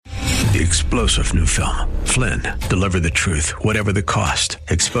the explosive new film, Flynn, Deliver the Truth, Whatever the Cost,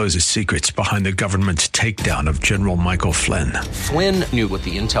 exposes secrets behind the government's takedown of General Michael Flynn. Flynn knew what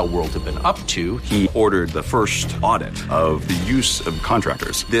the intel world had been up to. He ordered the first audit of the use of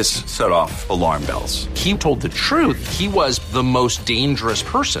contractors. This set off alarm bells. He told the truth. He was the most dangerous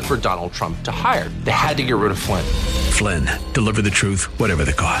person for Donald Trump to hire. They had to get rid of Flynn. Flynn, Deliver the Truth, Whatever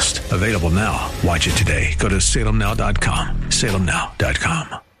the Cost. Available now. Watch it today. Go to salemnow.com.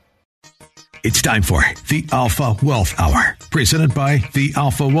 salemnow.com. It's time for the Alpha Wealth Hour, presented by the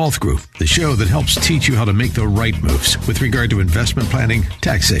Alpha Wealth Group, the show that helps teach you how to make the right moves with regard to investment planning,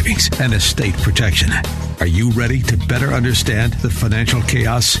 tax savings, and estate protection. Are you ready to better understand the financial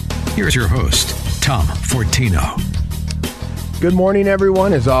chaos? Here's your host, Tom Fortino. Good morning,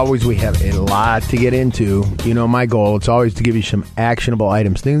 everyone. As always, we have a lot to get into. You know, my goal, it's always to give you some actionable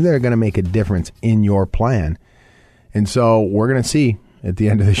items, things that are going to make a difference in your plan. And so we're going to see at the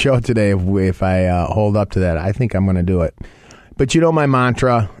end of the show today if I hold up to that. I think I'm going to do it. But you know my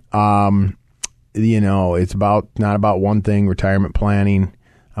mantra, it's not about one thing, retirement planning.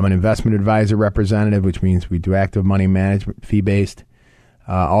 I'm an investment advisor representative, which means we do active money management, fee-based.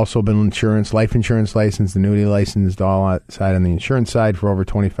 Also been life insurance licensed, annuity licensed, all outside on the insurance side for over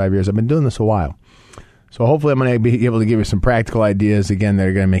 25 years. I've been doing this a while. So hopefully I'm going to be able to give you some practical ideas, again, that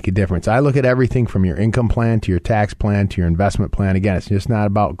are going to make a difference. I look at everything from your income plan to your tax plan to your investment plan. Again, it's just not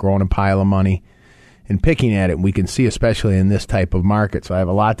about growing a pile of money and picking at it. We can see, especially in this type of market. So I have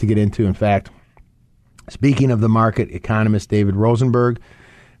a lot to get into. In fact, speaking of the market, economist David Rosenberg,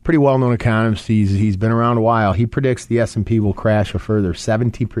 pretty well-known economist, he's been around a while. He predicts the S&P will crash a further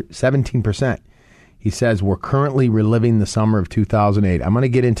 17%. He says we're currently reliving the summer of 2008. I'm going to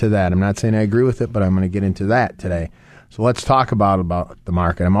get into that. I'm not saying I agree with it, but I'm going to get into that today. So let's talk about the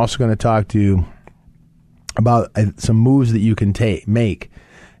market. I'm also going to talk to you about some moves that you can make.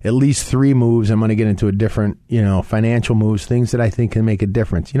 At least 3 moves. I'm going to get into a different, financial moves, things that I think can make a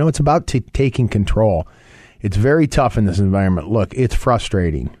difference. It's about taking control. It's very tough in this environment. Look, it's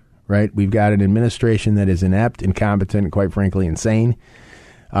frustrating, right? We've got an administration that is inept, incompetent, and quite frankly, insane.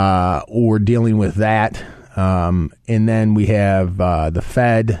 We're dealing with that. And then we have the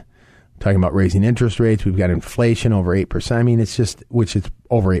Fed talking about raising interest rates. We've got inflation over 8%. I mean, which is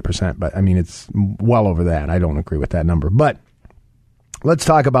over 8%, but I mean, it's well over that. I don't agree with that number. But let's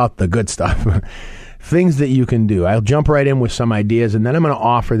talk about the good stuff. Things that you can do. I'll jump right in with some ideas, and then I'm going to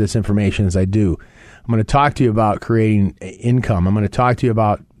offer this information as I do. I'm going to talk to you about creating income. I'm going to talk to you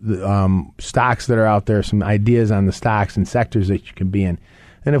about the stocks that are out there, some ideas on the stocks and sectors that you can be in.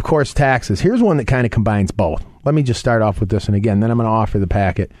 And, of course, taxes. Here's one that kind of combines both. Let me just start off with this, and again, then I'm going to offer the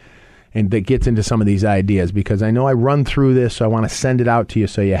packet and that gets into some of these ideas because I know I run through this, so I want to send it out to you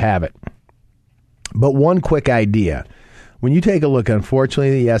so you have it. But one quick idea. When you take a look,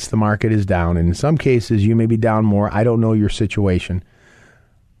 unfortunately, yes, the market is down, and in some cases you may be down more. I don't know your situation.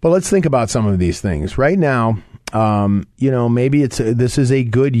 But let's think about some of these things. Right now, maybe this is a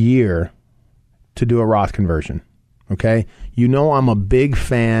good year to do a Roth conversion. Okay, I'm a big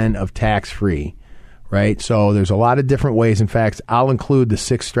fan of tax-free, right? So there's a lot of different ways. In fact, I'll include the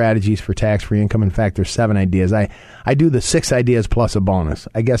 6 strategies for tax-free income. In fact, there's 7 ideas. I do the 6 ideas plus a bonus.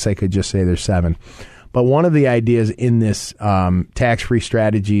 I guess I could just say there's 7. But one of the ideas in this tax-free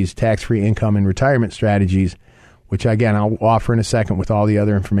strategies, tax-free income and retirement strategies, which again, I'll offer in a second with all the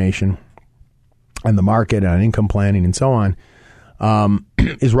other information on the market, on income planning and so on,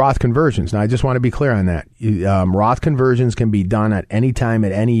 is Roth conversions. Now, I just want to be clear on that. Roth conversions can be done at any time,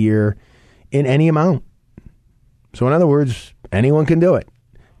 at any year, in any amount. So in other words, anyone can do it.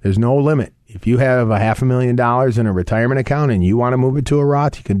 There's no limit. If you have $500,000 in a retirement account and you want to move it to a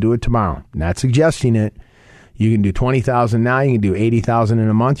Roth, you can do it tomorrow. Not suggesting it. You can do $20,000 now. You can do $80,000 in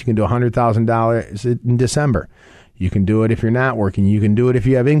a month. You can do $100,000 in December. You can do it if you're not working. You can do it if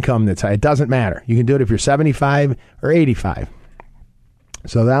you have income that's high. It doesn't matter. You can do it if you're 75 or 85.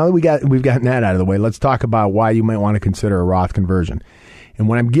 So now we've gotten that out of the way. Let's talk about why you might want to consider a Roth conversion. And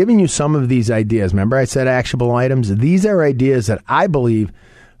when I'm giving you some of these ideas, remember I said actionable items? These are ideas that I believe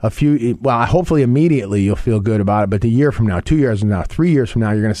hopefully immediately you'll feel good about it. But a year from now, 2 years from now, 3 years from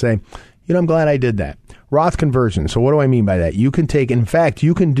now, you're going to say, I'm glad I did that. Roth conversion. So what do I mean by that? You can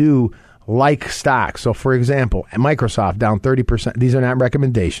do like stocks. So for example, Microsoft down 30%. These are not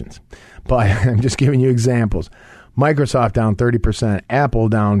recommendations, but I'm just giving you examples. Microsoft down 30%, Apple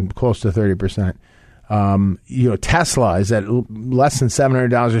down close to 30%. Tesla is at less than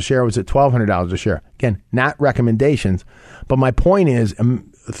 $700 a share. Was at $1,200 a share. Again, not recommendations, but my point is,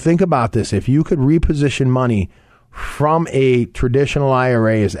 think about this. If you could reposition money from a traditional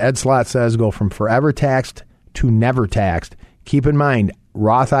IRA, as Ed Slott says, go from forever taxed to never taxed. Keep in mind,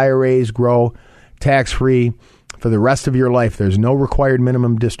 Roth IRAs grow tax-free for the rest of your life. There's no required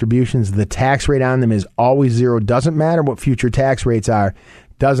minimum distributions. The tax rate on them is always zero. Doesn't matter what future tax rates are.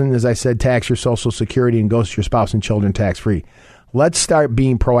 Doesn't, as I said, tax your Social Security and goes to your spouse and children tax-free. Let's start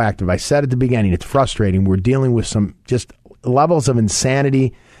being proactive. I said at the beginning, it's frustrating. We're dealing with some just levels of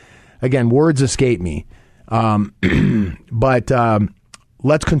insanity. Again, words escape me. But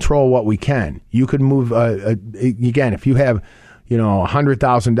let's control what we can. You could move, again, if you have,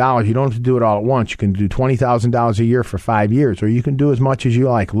 $100,000, you don't have to do it all at once. You can do $20,000 a year for 5 years, or you can do as much as you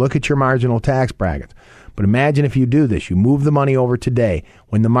like. Look at your marginal tax brackets. But imagine if you do this, you move the money over today.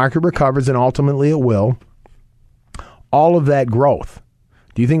 When the market recovers, and ultimately it will, all of that growth.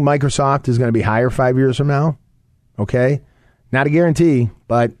 Do you think Microsoft is going to be higher 5 years from now? Okay. Not a guarantee,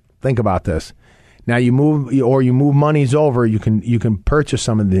 but think about this. Now you move monies over, you can purchase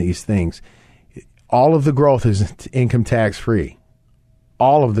some of these things. All of the growth is income tax free.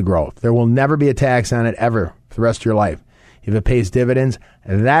 All of the growth. There will never be a tax on it ever for the rest of your life. If it pays dividends,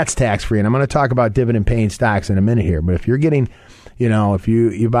 that's tax free. And I'm going to talk about dividend paying stocks in a minute here. But if you're getting, if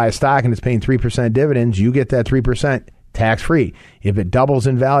you buy a stock and it's paying 3% dividends, you get that 3% tax free. If it doubles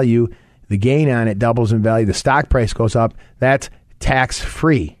in value, the gain on it doubles in value, the stock price goes up, that's tax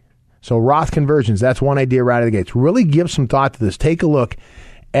free. So Roth conversions, that's one idea right out of the gates. Really give some thought to this. Take a look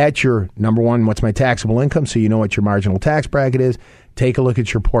at your, number one, what's my taxable income, so you know what your marginal tax bracket is. Take a look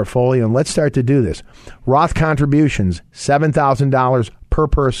at your portfolio, and let's start to do this. Roth contributions, $7,000 per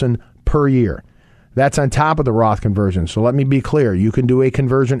person per year. That's on top of the Roth conversion. So let me be clear. You can do a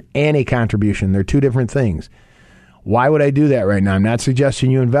conversion and a contribution. They're two different things. Why would I do that right now? I'm not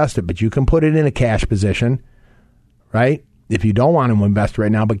suggesting you invest it, but you can put it in a cash position, right? If you don't want to invest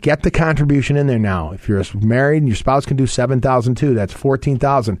right now, but get the contribution in there now. If you're married and your spouse can do $7,000 too, that's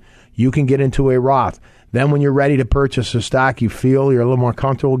 $14,000. You can get into a Roth. Then when you're ready to purchase a stock, you feel you're a little more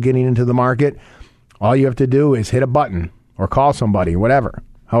comfortable getting into the market, all you have to do is hit a button or call somebody, whatever,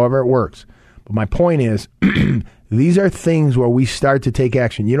 however it works. But my point is, these are things where we start to take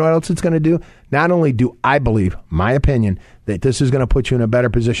action. You know what else it's going to do? Not only do I believe, my opinion, that this is going to put you in a better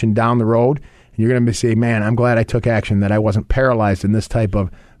position down the road, and you're going to say, man, I'm glad I took action, that I wasn't paralyzed in this type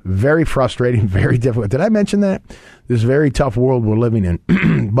of very frustrating, very difficult. Did I mention that? This very tough world we're living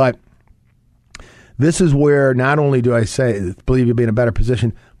in. But this is where not only do I believe you'll be in a better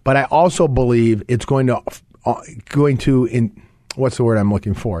position, but I also believe it's going to what's the word I'm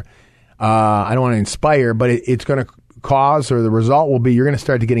looking for? I don't want to inspire, but it's going to cause, or the result will be, you're going to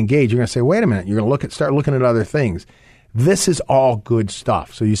start to get engaged. You're going to say, wait a minute, you're going to start looking at other things. This is all good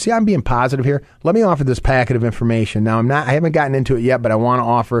stuff. So you see, I'm being positive here. Let me offer this packet of information. Now, I haven't gotten into it yet, but I want to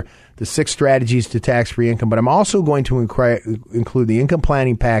offer the 6 strategies to tax-free income. But I'm also going to include the income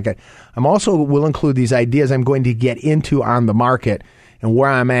planning packet. I'm also will include these ideas I'm going to get into on the market and where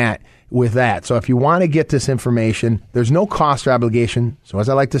I'm at with that. So if you want to get this information, there's no cost or obligation. So as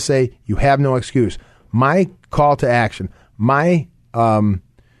I like to say, you have no excuse. My call to action, what I'm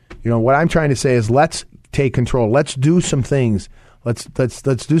trying to say is, let's take control. Let's do some things. Let's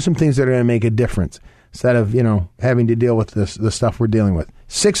do some things that are going to make a difference, instead of having to deal with the stuff we're dealing with.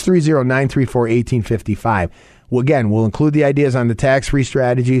 630-934-1855. Well, again, we'll include the ideas on the tax-free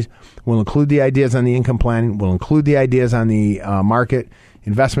strategies. We'll include the ideas on the income planning. We'll include the ideas on the market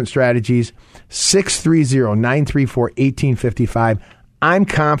investment strategies. 630-934-1855. I'm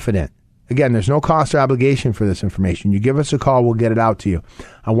confident. Again, there's no cost or obligation for this information. You give us a call, we'll get it out to you.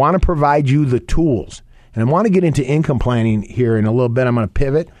 I want to provide you the tools. And I want to get into income planning here in a little bit. I'm going to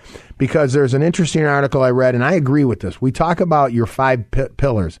pivot because there's an interesting article I read, and I agree with this. We talk about your 5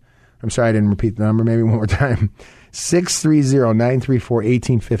 pillars. I'm sorry, I didn't repeat the number. Maybe one more time.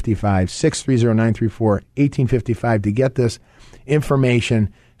 630-934-1855. 630-934-1855 to get this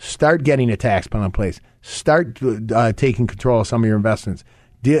information. Start getting a tax plan in place. Start taking control of some of your investments.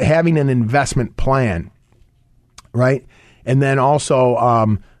 Having an investment plan, right? And then also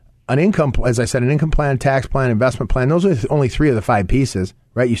an income, as I said, an income plan, tax plan, investment plan. Those are only 3 of the 5 pieces,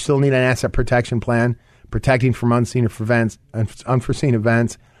 right? You still need an asset protection plan, protecting from unforeseen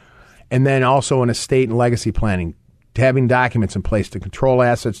events, and then also an estate and legacy planning, having documents in place to control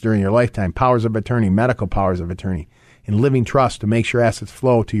assets during your lifetime, powers of attorney, medical powers of attorney, and living trust to make sure assets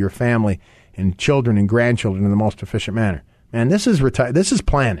flow to your family and children and grandchildren in the most efficient manner. Man, this is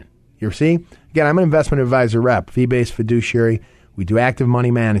planning. You see? Again, I'm an investment advisor rep, fee-based fiduciary. We do active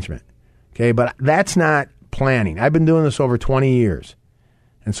money management. Okay, but that's not planning. I've been doing this over 20 years.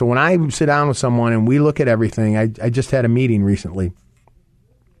 And so when I sit down with someone and we look at everything, I just had a meeting recently,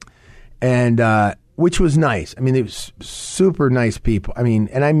 and which was nice. I mean, it was super nice people. I mean,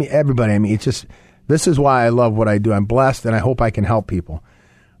 everybody. I mean, it's just This is why I love what I do. I'm blessed, and I hope I can help people.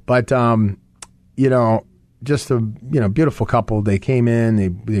 But, just a beautiful couple. They came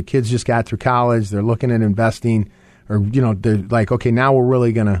in. The kids just got through college. They're looking at investing, or they're like, okay, now we're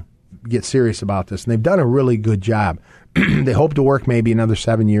really gonna get serious about this. And they've done a really good job. They hope to work maybe another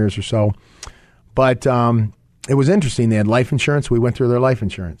 7 years or so. But it was interesting. They had life insurance. We went through their life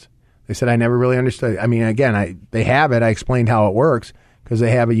insurance. They said, I never really understood. I mean, again, they have it. I explained how it works because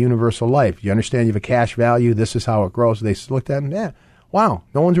they have a universal life. You understand you have a cash value. This is how it grows. They looked at it, yeah, wow,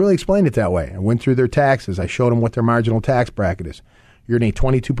 no one's really explained it that way. I went through their taxes. I showed them what their marginal tax bracket is. You're in a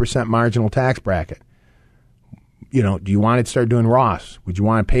 22% marginal tax bracket. Do you want to start doing Roths? Would you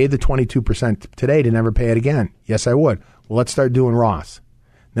want to pay the 22% today to never pay it again? Yes, I would. Well, let's start doing Roths.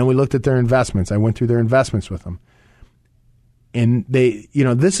 Then we looked at their investments. I went through their investments with them. And they,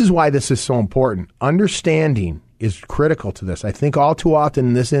 this is why this is so important. Understanding is critical to this. I think all too often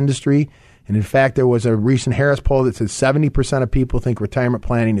in this industry, and in fact, there was a recent Harris poll that said 70% of people think retirement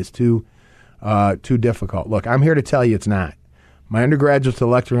planning is too difficult. Look, I'm here to tell you it's not. My undergraduate's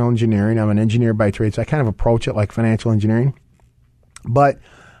electrical engineering. I'm an engineer by trade, so I kind of approach it like financial engineering. But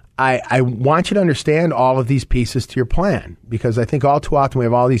I want you to understand all of these pieces to your plan, because I think all too often we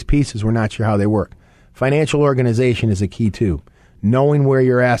have all these pieces, we're not sure how they work. Financial organization is a key too. Knowing where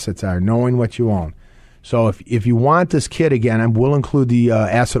your assets are, knowing what you own. So if you want this kit, again, I will include the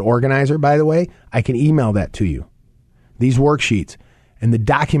asset organizer, by the way. I can email that to you. These worksheets and the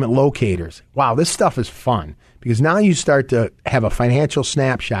document locators. Wow, this stuff is fun because now you start to have a financial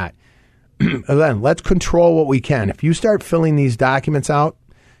snapshot. Then let's control what we can. If you start filling these documents out,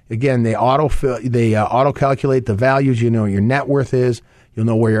 again, they auto calculate the values. You know what your net worth is. You'll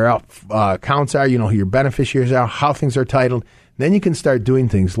know where your accounts are. You know who your beneficiaries are, how things are titled. Then you can start doing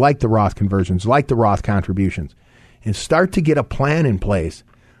things like the Roth conversions, like the Roth contributions, and start to get a plan in place.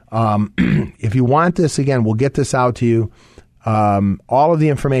 If you want this, again, we'll get this out to you. All of the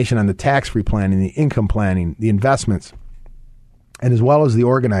information on the tax-free planning, the income planning, the investments, and as well as the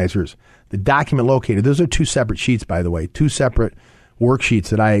organizers, the document locator. Those are two separate sheets, by the way, two separate worksheets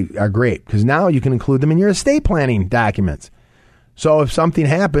that are great because now you can include them in your estate planning documents. So if something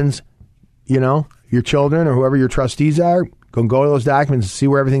happens, your children or whoever your trustees are, go to those documents and see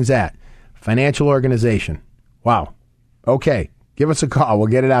where everything's at. Financial organization. Wow. Okay. Give us a call. We'll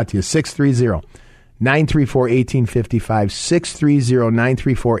get it out to you. 630-934-1855.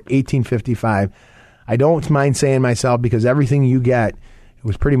 630-934-1855. I don't mind saying myself because everything you get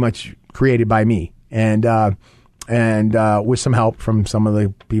was pretty much created by me. And with some help from some of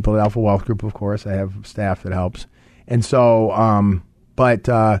the people at Alpha Wealth Group, of course. I have staff that helps. And so, I'm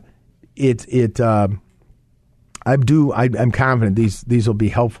confident these will be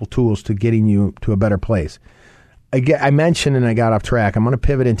helpful tools to getting you to a better place. I mentioned, and I got off track, I'm going to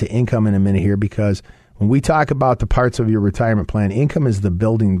pivot into income in a minute here because when we talk about the parts of your retirement plan, income is the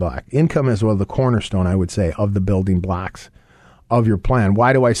building block. Income is the cornerstone, I would say, of the building blocks of your plan.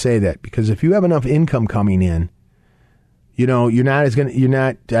 Why do I say that? Because if you have enough income coming in, I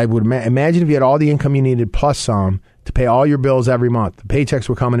would imagine if you had all the income you needed plus some to pay all your bills every month, the paychecks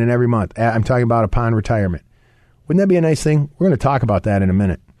were coming in every month. I'm talking about upon retirement. Wouldn't that be a nice thing? We're going to talk about that in a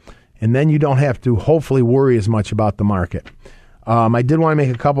minute. And then you don't have to hopefully worry as much about the market. I did want to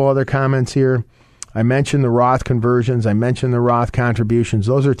make a couple other comments here. I mentioned the Roth conversions. I mentioned the Roth contributions.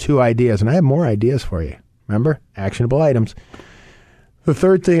 Those are two ideas, and I have more ideas for you. Remember? Actionable items. The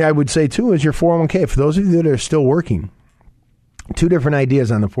third thing I would say, too, is your 401k. For those of you that are still working, two different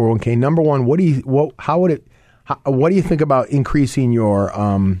ideas on the 401k. Number one, what do you think about increasing your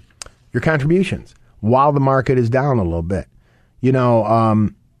contributions while the market is down a little bit? In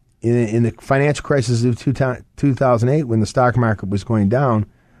the financial crisis of 2008, when the stock market was going down,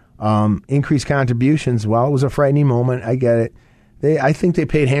 increased contributions. Well, it was a frightening moment. I get it. I think they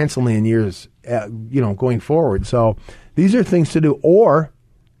paid handsomely in years, going forward. So these are things to do, or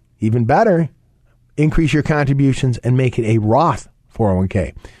even better, increase your contributions and make it a Roth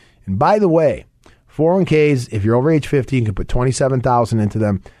 401k. And by the way, 401ks, if you're over age 50, you can put $27,000 into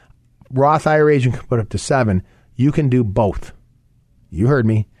them. Roth IRAs, you can put up to $7,000. You can do both. You heard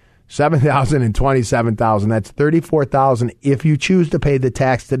me. $7,000 and $27,000. That's $34,000 if you choose to pay the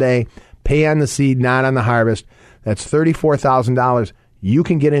tax today. Pay on the seed, not on the harvest. That's $34,000. You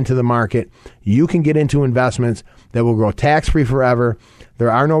can get into the market. You can get into investments that will grow tax-free forever.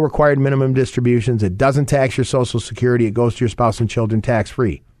 There are no required minimum distributions. It doesn't tax your Social Security. It goes to your spouse and children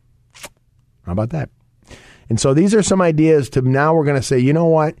tax-free. How about that? And so these are some ideas to now we're going to say, you know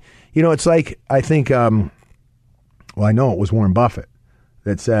what? It's like, I think, I know it was Warren Buffett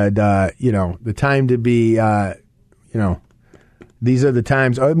that said, the time to be, these are the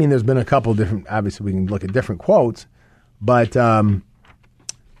times. I mean, there's been a couple different, obviously we can look at different quotes, but, where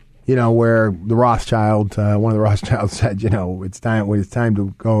the Rothschild, one of the Rothschilds said, it's time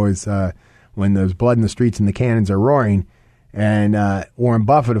to go is when there's blood in the streets and the cannons are roaring. And Warren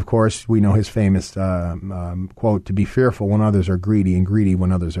Buffett, of course, we know his famous quote, to be fearful when others are greedy and greedy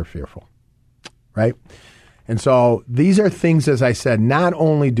when others are fearful. Right? And so these are things, as I said, not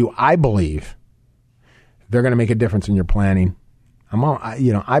only do I believe they're going to make a difference in your planning,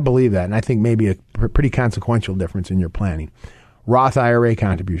 I believe that, and I think maybe a pretty consequential difference in your planning. Roth IRA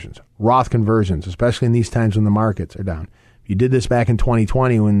contributions, Roth conversions, especially in these times when the markets are down. If you did this back in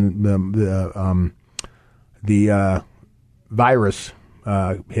 2020 when the virus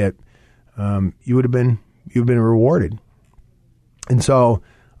hit, you would have been rewarded. And so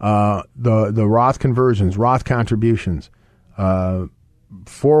the Roth conversions, Roth contributions,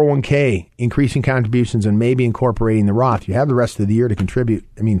 401k, increasing contributions and maybe incorporating the Roth. You have the rest of the year to contribute.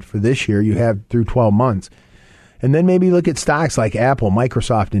 I mean, for this year, you have through 12 months. And then maybe look at stocks like Apple,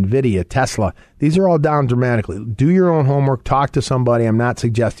 Microsoft, NVIDIA, Tesla. These are all down dramatically. Do your own homework. Talk to somebody. I'm not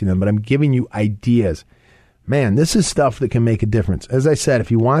suggesting them, but I'm giving you ideas. Man, this is stuff that can make a difference. As I said, if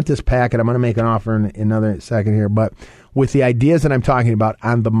you want this packet, I'm going to make an offer in another second here, but with the ideas that I'm talking about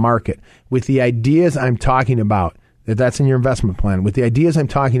on the market, with the ideas I'm talking about, that's in your investment plan, with the ideas I'm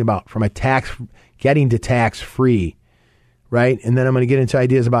talking about from getting to tax free, right? And then I'm going to get into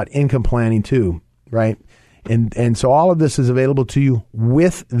ideas about income planning too, right? And so all of this is available to you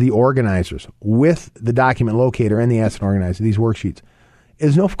with the organizers, with the document locator and the asset organizer, these worksheets.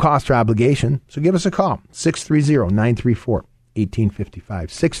 There's no cost or obligation, so give us a call,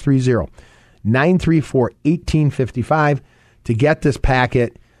 630-934-1855, 630-934-1855 to get this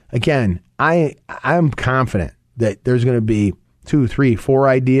packet. Again, I'm confident that there's going to be 2, 3, 4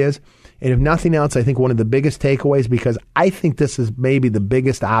 ideas. And if nothing else, I think one of the biggest takeaways, because I think this is maybe the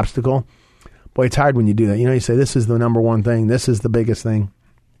biggest obstacle. Boy, it's hard when you do that. You say this is the number one thing. This is the biggest thing.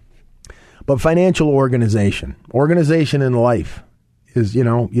 But financial organization in life is, you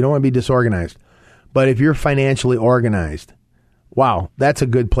don't want to be disorganized. But if you're financially organized, wow, that's a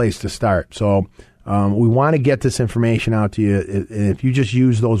good place to start. So we want to get this information out to you. If you just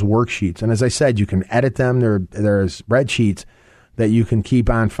use those worksheets, and as I said, you can edit them. There's spreadsheets that you can keep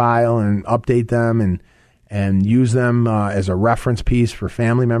on file and update them and use them as a reference piece for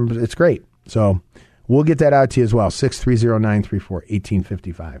family members. It's great. So we'll get that out to you as well,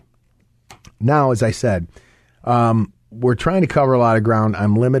 630-934-1855. Now, as I said, we're trying to cover a lot of ground.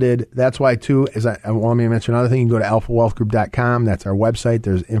 I'm limited. That's why, too, let me mention another thing. You can go to alphawealthgroup.com. That's our website.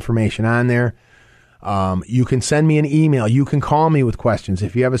 There's information on there. You can send me an email. You can call me with questions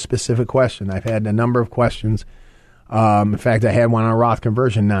if you have a specific question. I've had a number of questions. In fact, I had one on a Roth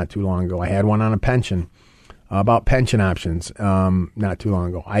conversion not too long ago. I had one on a pension, about pension options not too long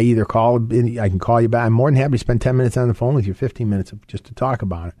ago. I can call you back. I'm more than happy to spend 10 minutes on the phone with you, 15 minutes just to talk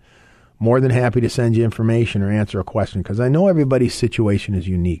about it. More than happy to send you information or answer a question because I know everybody's situation is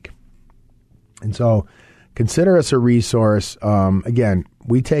unique. And so consider us a resource. Again,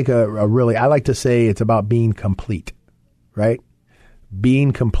 we take I like to say it's about being complete, right?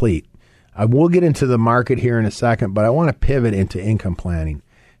 Being complete. I will get into the market here in a second, but I want to pivot into income planning.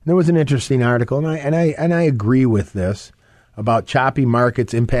 And there was an interesting article, and I agree with this, about choppy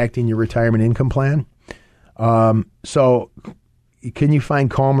markets impacting your retirement income plan. So can you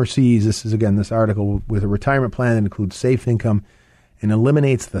find calmer seas? This is, again, this article with a retirement plan that includes safe income and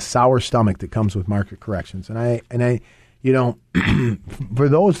eliminates the sour stomach that comes with market corrections. And I for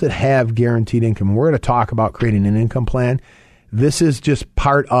those that have guaranteed income, we're going to talk about creating an income plan. This is just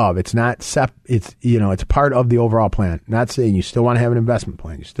part of. It's not it's part of the overall plan. Not saying you still want to have an investment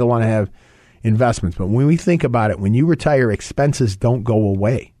plan. You still want to have investments. But when we think about it, when you retire, expenses don't go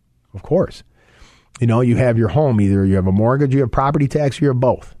away. Of course. You have your home. Either you have a mortgage, you have property tax, or you have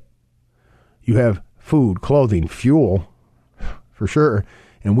both. You have food, clothing, fuel, for sure.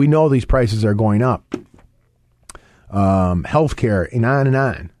 And we know these prices are going up. Healthcare, and on and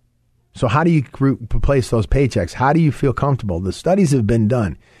on. So how do you replace those paychecks? How do you feel comfortable? The studies have been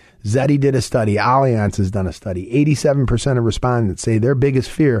done. Zeti did a study. Allianz has done a study. 87% of respondents say their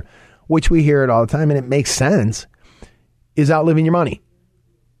biggest fear, which we hear it all the time, and it makes sense, is outliving your money.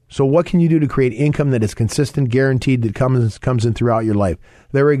 So what can you do to create income that is consistent, guaranteed, that comes in throughout your life?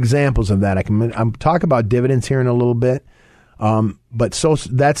 There are examples of that. I'm talk about dividends here in a little bit, but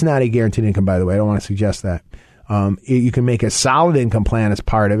that's not a guaranteed income, by the way. I don't want to suggest that. You can make a solid income plan as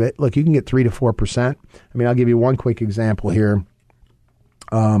part of it. Look, you can get 3 to 4%. I'll give you one quick example here.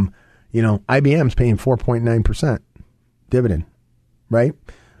 IBM's paying 4.9% dividend, right?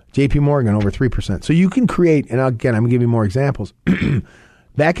 JP Morgan over 3%. So you can create, and again, I'm going to give you more examples.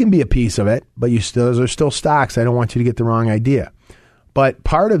 That can be a piece of it, but those are still stocks. I don't want you to get the wrong idea. But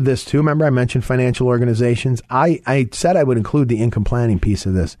part of this too, remember I mentioned financial organizations. I said I would include the income planning piece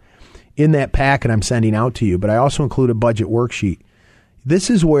of this in that packet I'm sending out to you, but I also include a budget worksheet. This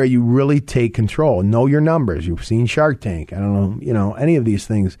is where you really take control. Know your numbers. You've seen Shark Tank. I don't know, any of these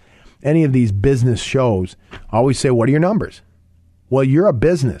things, any of these business shows always say, what are your numbers? Well, you're a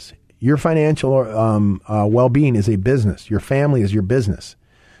business. Your financial well-being is a business. Your family is your business.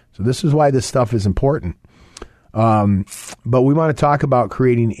 So this is why this stuff is important. But we want to talk about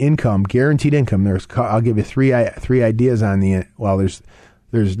creating income, guaranteed income. I'll give you three ideas on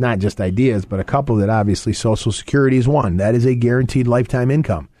there's not just ideas, but a couple that obviously Social Security is one. That is a guaranteed lifetime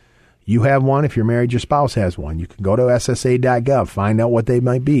income. You have one. If you're married, your spouse has one. You can go to SSA.gov, find out what they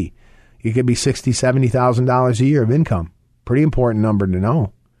might be. It could be $60,000, $70,000 a year of income. Pretty important number to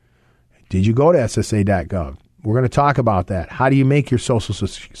know. Did you go to SSA.gov? We're going to talk about that. How do you make your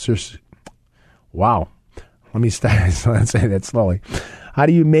Wow. Let me start. Let's say that slowly. How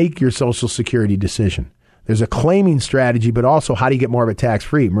do you make your Social Security decision? There's a claiming strategy, but also how do you get more of it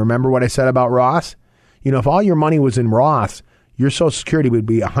tax-free? Remember what I said about Roths? If all your money was in Roths, your Social Security would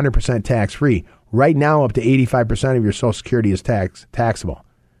be 100% tax-free. Right now, up to 85% of your Social Security is taxable.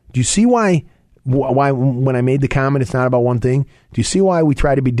 Do you see why when I made the comment it's not about one thing? Do you see why we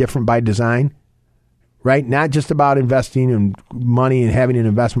try to be different by design? Right? Not just about investing in money and having an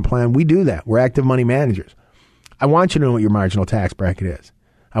investment plan. We do that. We're active money managers. I want you to know what your marginal tax bracket is.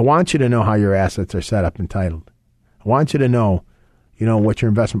 I want you to know how your assets are set up and titled. I want you to know, what your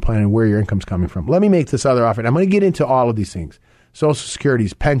investment plan and where your income's coming from. Let me make this other offer. I'm going to get into all of these things. Social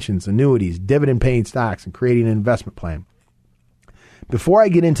Securities, pensions, annuities, dividend-paying stocks, and creating an investment plan. Before I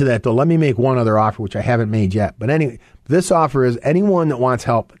get into that, though, let me make one other offer, which I haven't made yet. But anyway, this offer is anyone that wants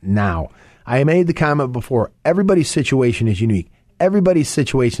help now. I made the comment before, everybody's situation is unique. Everybody's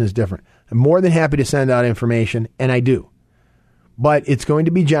situation is different. I'm more than happy to send out information, and I do. But it's going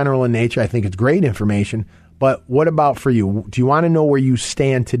to be general in nature. I think it's great information. But what about for you? Do you want to know where you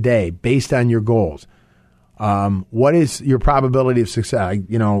stand today based on your goals? What is your probability of success?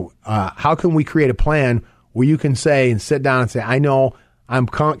 How can we create a plan where you can say and sit down and say, I know I'm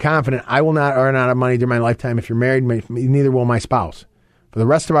confident I will not earn out of money during my lifetime. If you're married, neither will my spouse for the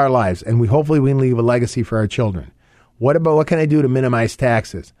rest of our lives. And hopefully we can leave a legacy for our children. What can I do to minimize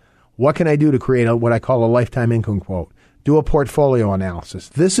taxes? What can I do to create what I call a lifetime income quote? Do a portfolio analysis.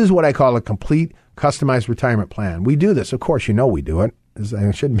 This is what I call a complete customized retirement plan. We do this. Of course, we do it.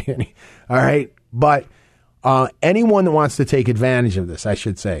 There shouldn't be any. All right. But anyone that wants to take advantage of this, I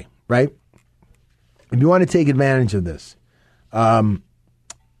should say, right? If you want to take advantage of this,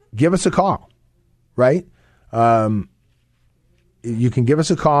 give us a call, right? You can give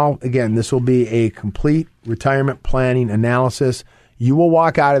us a call. Again, this will be a complete retirement planning analysis. You will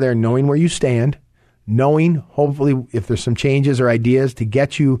walk out of there knowing where you stand, knowing hopefully if there's some changes or ideas to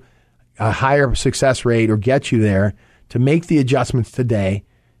get you a higher success rate or get you there to make the adjustments today.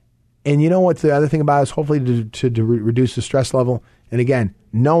 And you know what the other thing about it is hopefully to reduce the stress level. And again,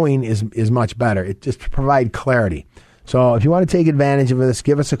 knowing is much better. It just provides clarity. So if you want to take advantage of this,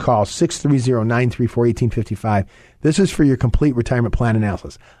 give us a call, 630-934-1855. This is for your complete retirement plan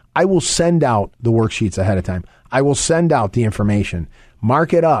analysis. I will send out the worksheets ahead of time. I will send out the information.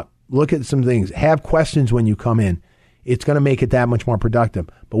 Mark it up. Look at some things. Have questions when you come in. It's going to make it that much more productive.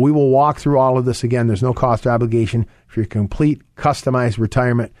 But we will walk through all of this again. There's no cost or obligation for your complete customized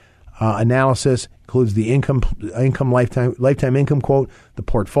retirement analysis. Includes the income lifetime income quote, the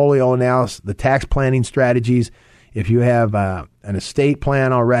portfolio analysis, the tax planning strategies. If you have an estate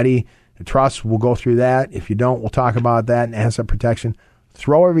plan already, a trust, we'll go through that. If you don't, we'll talk about that and asset protection.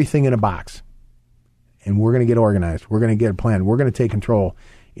 Throw everything in a box, and we're going to get organized. We're going to get a plan. We're going to take control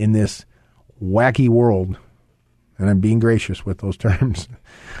in this wacky world, and I'm being gracious with those terms.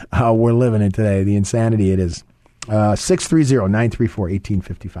 We're living in today, the insanity it is.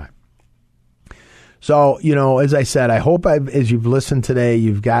 630-934-1855. So, as I said, I hope as you've listened today,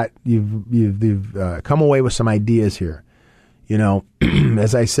 you've come away with some ideas here.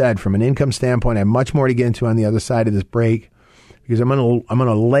 As I said, from an income standpoint, I have much more to get into on the other side of this break because I'm going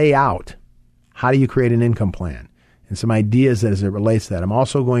to lay out how do you create an income plan and some ideas as it relates to that. I'm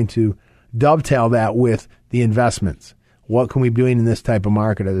also going to dovetail that with the investments. What can we be doing in this type of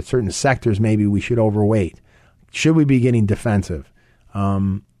market? Are there certain sectors maybe we should overweight? Should we be getting defensive?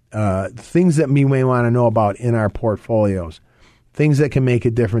 Things that we may want to know about in our portfolios, things that can make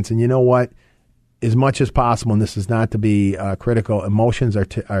a difference. And you know what? As much as possible, and this is not to be critical, emotions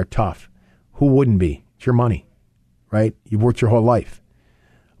are tough. Who wouldn't be? It's your money, right? You've worked your whole life.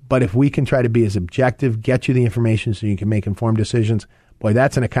 But if we can try to be as objective, get you the information so you can make informed decisions, boy,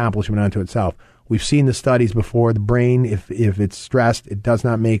 that's an accomplishment unto itself. We've seen the studies before. The brain, if it's stressed, it does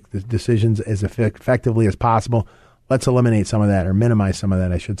not make the decisions as effectively as possible. Let's eliminate some of that, or minimize some of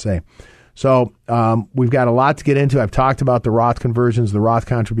that, I should say. So we've got a lot to get into. I've talked about the Roth conversions, the Roth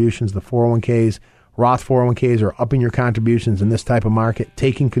contributions, the 401ks. Roth 401ks are upping your contributions in this type of market,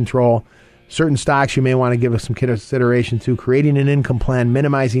 taking control. Certain stocks you may want to give us some consideration to, creating an income plan,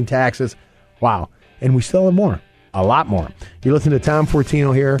 minimizing taxes. Wow. And we still have more, a lot more. You're listening to Tom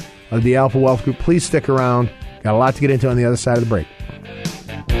Fortino here of the Alpha Wealth Group. Please stick around. Got a lot to get into on the other side of the break.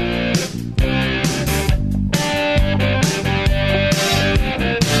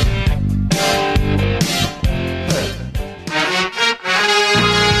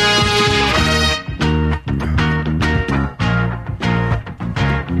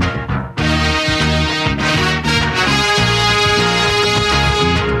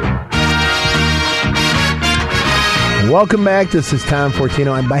 Welcome back. This is Tom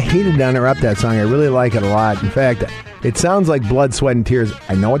Fortino. I hated to interrupt that song. I really like it a lot. In fact, it sounds like blood, sweat, and tears.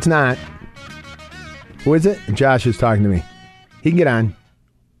 I know it's not. Who is it? Josh is talking to me. He can get on.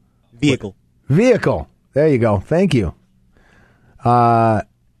 Vehicle. There you go. Thank you. There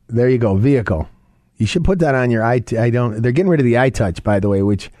you go. Vehicle. You should put that on your they're getting rid of the iTouch, by the way,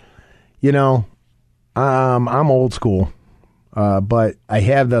 which, I'm old school. But I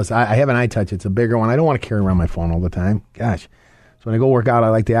have those. I have an iTouch. It's a bigger one. I don't want to carry around my phone all the time. Gosh. So when I go work out, I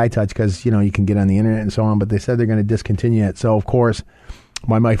like the iTouch because, you can get on the internet and so on. But they said they're going to discontinue it. So, of course,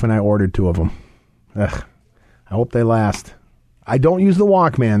 my wife and I ordered 2 of them. Ugh. I hope they last. I don't use the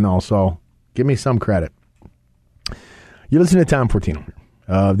Walkman, though, so give me some credit. You're listening to Tom Fortino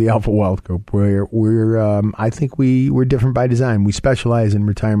of the Alpha Wealth Group. I think we're different by design. We specialize in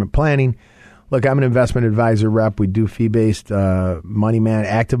retirement planning. Look, I'm an investment advisor rep. We do fee-based active money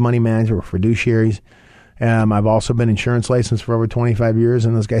management or fiduciaries. I've also been insurance licensed for over 25 years.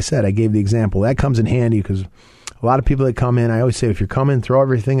 And as I said, I gave the example. That comes in handy because a lot of people that come in, I always say, if you're coming, throw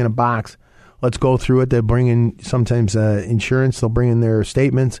everything in a box. Let's go through it. They bring in sometimes insurance. They'll bring in their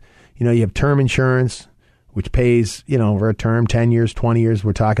statements. You have term insurance, which pays, over a term, 10 years, 20 years.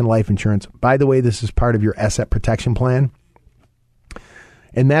 We're talking life insurance. By the way, this is part of your asset protection plan.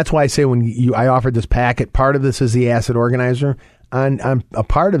 And that's why I say I offered this packet, part of this is the asset organizer. I'm a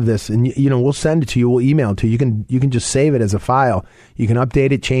part of this, and we'll send it to you. We'll email it to you. You can just save it as a file. You can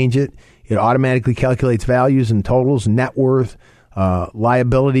update it, change it. It automatically calculates values and totals, net worth,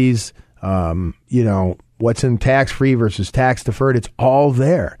 liabilities. What's in tax free versus tax deferred. It's all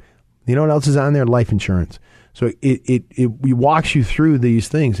there. You know what else is on there? Life insurance. So it walks you through these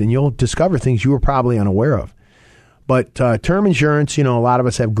things, and you'll discover things you were probably unaware of. But term insurance, a lot of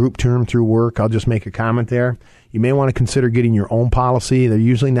us have group term through work. I'll just make a comment there. You may want to consider getting your own policy. They're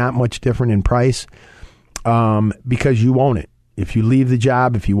usually not much different in price because you own it. If you leave the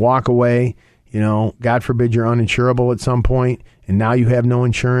job, if you walk away, God forbid you're uninsurable at some point, and now you have no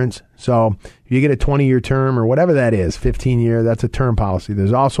insurance. So if you get a 20-year term or whatever that is, 15-year, that's a term policy.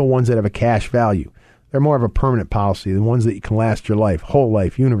 There's also ones that have a cash value. They're more of a permanent policy, the ones that you can last your life, whole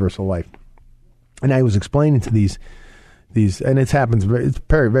life, universal life. And I was explaining to these, and it happens. It's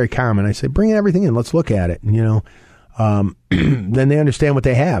very, very common. I say, bring everything in. Let's look at it. And, then they understand what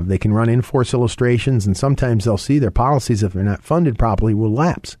they have. They can run in-force illustrations, and sometimes they'll see their policies, if they're not funded properly, will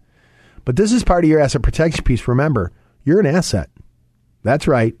lapse. But this is part of your asset protection piece. Remember, you're an asset. That's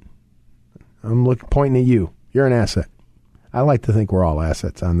right. I'm pointing at you. You're an asset. I like to think we're all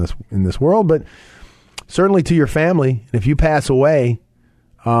assets in this world, but certainly to your family. And if you pass away,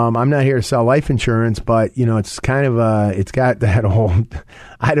 I'm not here to sell life insurance, but it's kind of it's got that whole,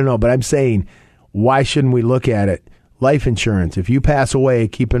 I don't know, but I'm saying, why shouldn't we look at it? Life insurance. If you pass away,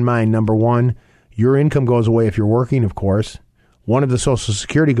 keep in mind, number one, your income goes away if you're working, of course. One of the Social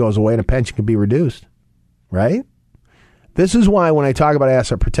Security goes away, and a pension can be reduced, right? This is why when I talk about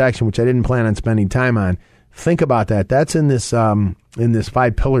asset protection, which I didn't plan on spending time on, think about that. That's in this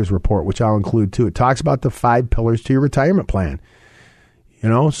 5 pillars report, which I'll include too. It talks about the 5 pillars to your retirement plan.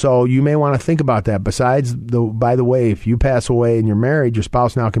 So you may want to think about that. Besides, by the way, if you pass away and you're married, your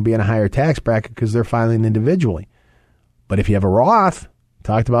spouse now can be in a higher tax bracket because they're filing individually. But if you have a Roth,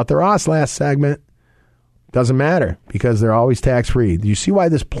 talked about the Roth last segment, doesn't matter because they're always tax-free. Do you see why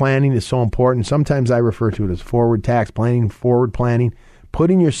this planning is so important? Sometimes I refer to it as forward tax planning, forward planning,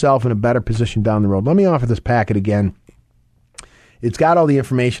 putting yourself in a better position down the road. Let me offer this packet again. It's got all the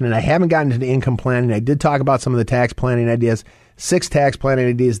information, and I haven't gotten into the income planning. I did talk about some of the tax planning ideas. 6 tax planning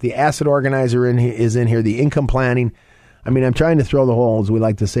ideas. The asset organizer is in here. The income planning. I mean, I'm trying to throw the whole, as we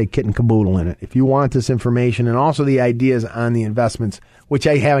like to say, kit and caboodle in it. If you want this information and also the ideas on the investments, which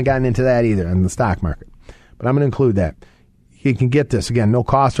I haven't gotten into that either in the stock market, but I'm going to include that. You can get this, again, no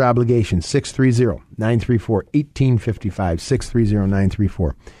cost or obligation,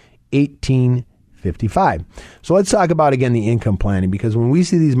 630-934-1855, 630-934-1855. So let's talk about, again, the income planning, because when we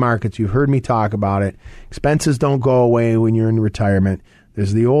see these markets, you've heard me talk about it, expenses don't go away when you're in retirement.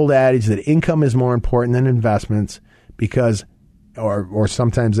 There's the old adage that income is more important than investments because, or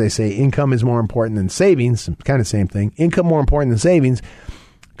sometimes they say income is more important than savings, kind of same thing. Income more important than savings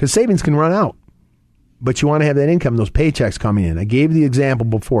because savings can run out. But you want to have that income, those paychecks coming in. I gave the example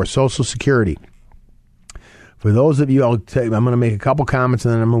before, Social Security. For those of you, I'm going to make a couple comments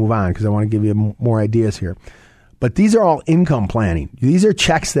and then I'll move on because I want to give you more ideas here. But these are all income planning. These are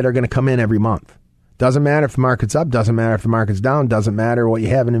checks that are going to come in every month. Doesn't matter if the market's up, doesn't matter if the market's down, doesn't matter what you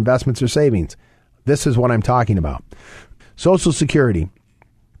have in investments or savings. This is what I'm talking about. Social Security.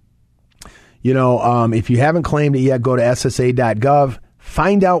 You know, if you haven't claimed it yet, go to SSA.gov.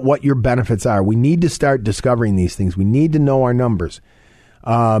 Find out what your benefits are. We need to start discovering these things. We need to know our numbers.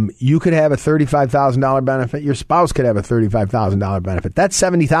 You could have a $35,000 benefit. Your spouse could have a $35,000 benefit. That's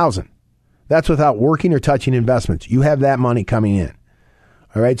 $70,000. That's without working or touching investments. You have that money coming in.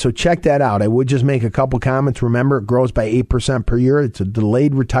 All right, so check that out. I would just make a couple comments. Remember, it grows by 8% per year. It's a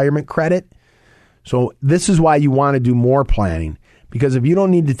delayed retirement credit. So this is why you want to do more planning, because if you don't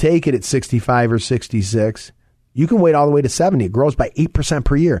need to take it at 65 or 66, you can wait all the way to 70. It grows by 8%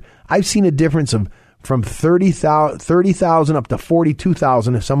 per year. I've seen a difference of from 30,000 up to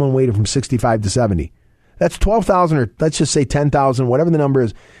 42,000 if someone waited from 65 to 70. That's 12,000, or let's just say 10,000, whatever the number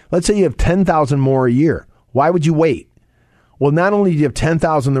is. Let's say you have 10,000 more a year. Why would you wait? Well, not only do you have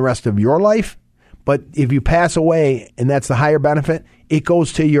 10,000 the rest of your life, but if you pass away and that's the higher benefit, it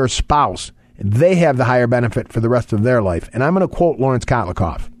goes to your spouse. They have the higher benefit for the rest of their life. And I'm going to quote Lawrence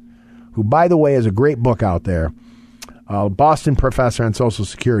Kotlikoff, who, by the way, has a great book out there, Boston professor on Social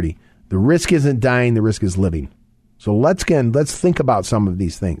Security. The risk isn't dying, the risk is living. So let's think about some of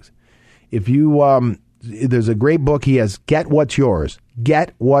these things. If you, there's a great book he has, Get What's Yours.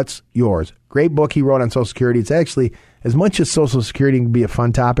 Get What's Yours. Great book he wrote on Social Security. It's actually, as much as Social Security can be a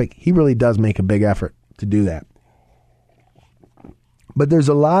fun topic, he really does make a big effort to do that. But there's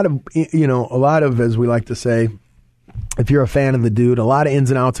a lot of, as we like to say, if you're a fan of the dude, a lot of ins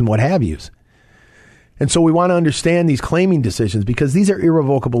and outs and what have yous. And so we want to understand these claiming decisions because these are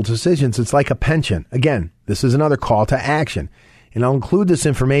irrevocable decisions. It's like a pension. Again, this is another call to action. And I'll include this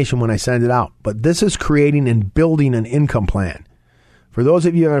information when I send it out. But this is creating and building an income plan. For those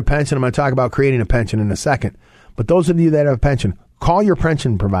of you who have a pension, I'm going to talk about creating a pension in a second. But those of you that have a pension, call your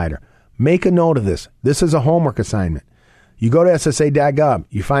pension provider. Make a note of this. This is a homework assignment. You go to SSA.gov.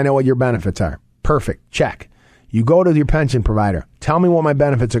 You find out what your benefits are. Perfect. Check. You go to your pension provider. Tell me what my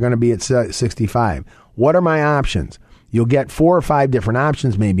benefits are going to be at 65. What are my options? You'll get 4 or 5 different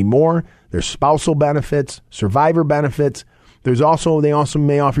options, maybe more. There's spousal benefits, survivor benefits. They also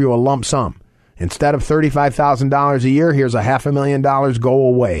may offer you a lump sum. Instead of $35,000 a year, here's $500,000, go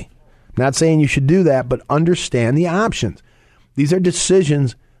away. I'm not saying you should do that, but understand the options. These are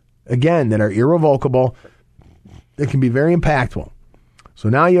decisions, again, that are irrevocable. That can be very impactful. So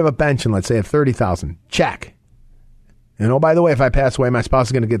now you have a pension, let's say of $30,000. Check. And oh, by the way, if I pass away, my spouse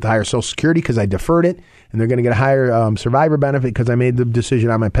is going to get the higher Social Security because I deferred it, and they're going to get a higher survivor benefit because I made the decision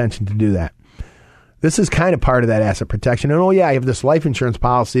on my pension to do that. This is kind of part of that asset protection. And oh yeah, I have this life insurance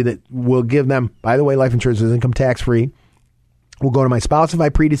policy that will give them, by the way, life insurance is income tax free. Will go to my spouse if I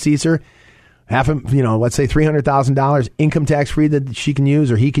predecease her, let's say $300,000 income tax free that she can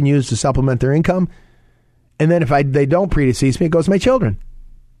use or he can use to supplement their income. And then if they don't predecease me, it goes to my children,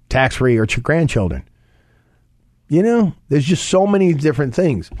 tax free, or grandchildren. There's just so many different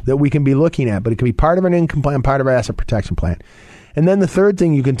things that we can be looking at, but it can be part of an income plan, part of our asset protection plan. And then the third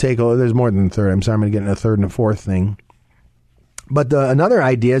thing you can take, there's more than the third. I'm sorry, I'm going to get into a third and a fourth thing. But another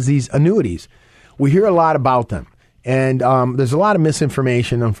idea is these annuities. We hear a lot about them. And there's a lot of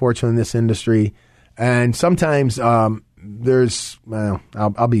misinformation, unfortunately, in this industry. And sometimes I'll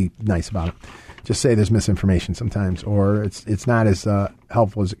be nice about it. Just say there's misinformation sometimes, or it's not as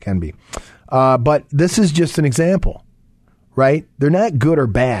helpful as it can be. But this is just an example, right? They're not good or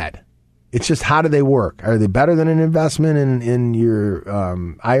bad. It's just, how do they work? Are they better than an investment in your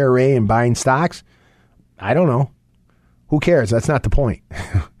IRA and buying stocks? I don't know. Who cares? That's not the point.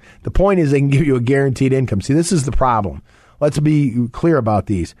 The point is they can give you a guaranteed income. See, this is the problem. Let's be clear about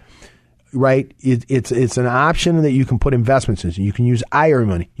these, right? It's an option that you can put investments in. You can use IRA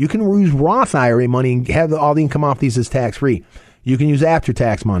money. You can use Roth IRA money and have all the income off these as tax-free. You can use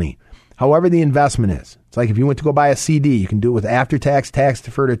after-tax money. however the investment is. It's like if you went to go buy a CD, you can do it with after-tax,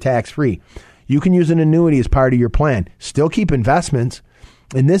 tax-deferred, or tax-free. You can use an annuity as part of your plan. Still keep investments.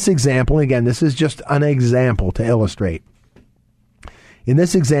 In this example, again, this is just an example to illustrate. In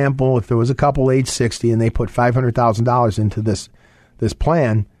this example, if there was a couple age 60 and they put $500,000 into this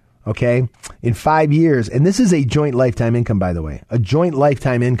plan, okay, in 5 years, and this is a joint lifetime income, by the way, a joint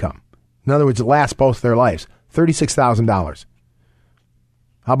lifetime income. In other words, it lasts both their lives, $36,000.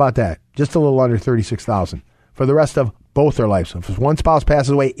 How about that? Just a little under $36,000 for the rest of both their lives. So if one spouse passes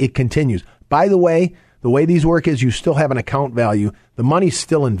away, it continues. By the way these work is you still have an account value. The money's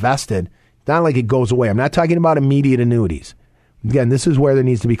still invested. It's not like it goes away. I'm not talking about immediate annuities. Again, this is where there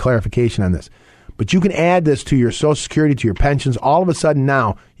needs to be clarification on this. But you can add this to your Social Security, to your pensions. All of a sudden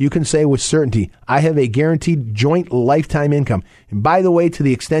now, you can say with certainty, I have a guaranteed joint lifetime income. And by the way, to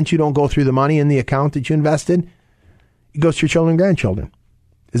the extent you don't go through the money in the account that you invested, it goes to your children and grandchildren.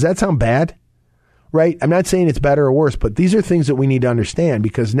 Does that sound bad? Right? I'm not saying it's better or worse, but these are things that we need to understand,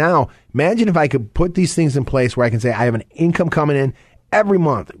 because now, imagine if I could put these things in place where I can say I have an income coming in every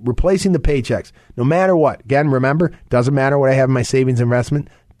month, replacing the paychecks, no matter what. Again, remember, doesn't matter what I have in my savings investment,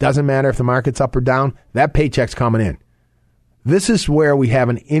 doesn't matter if the market's up or down, that paycheck's coming in. This is where we have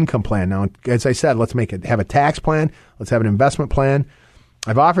an income plan. Now, as I said, let's have a tax plan, let's have an investment plan.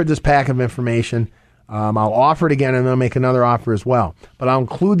 I've offered this pack of information. I'll offer it again, and I'll make another offer as well. But I'll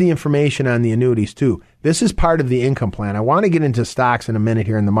include the information on the annuities too. This is part of the income plan. I want to get into stocks in a minute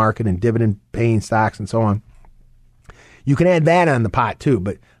here in the market and dividend-paying stocks and so on. You can add that on the pot too,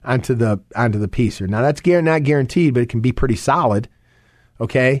 but onto the piece here. Now that's not guaranteed, but it can be pretty solid.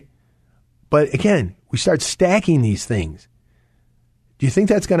 Okay, but again, we start stacking these things. Do you think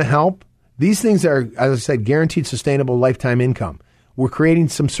that's going to help? These things are, as I said, guaranteed sustainable lifetime income. We're creating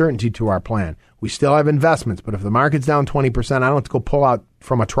some certainty to our plan. We still have investments, but if the market's down 20%, I don't have to go pull out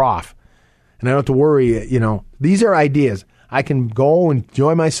from a trough. And I don't have to worry, These are ideas. I can go and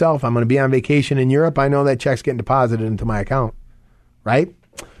enjoy myself. I'm going to be on vacation in Europe. I know that check's getting deposited into my account, right?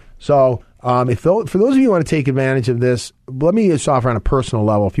 So for those of you who want to take advantage of this, let me just offer on a personal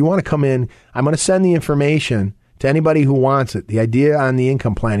level. If you want to come in, I'm going to send the information to anybody who wants it, the idea on the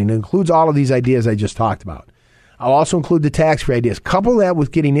income planning. It includes all of these ideas I just talked about. I'll also include the tax-free ideas. Couple that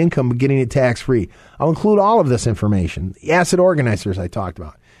with getting income, but getting it tax-free. I'll include all of this information. The asset organizers I talked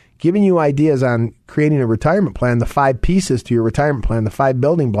about. Giving you ideas on creating a retirement plan, the 5 pieces to your retirement plan, the 5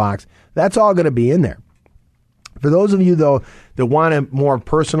 building blocks. That's all going to be in there. For those of you, though, that want it more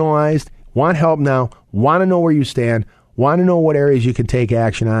personalized, want help now, want to know where you stand, want to know what areas you can take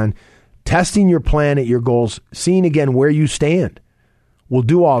action on, testing your plan at your goals, seeing again where you stand. We'll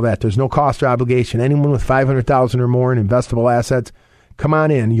do all that. There's no cost or obligation. Anyone with $500,000 or more in investable assets, come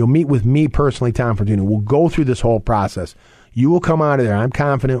on in. You'll meet with me personally, Tom Fortuna. We'll go through this whole process. You will come out of there, I'm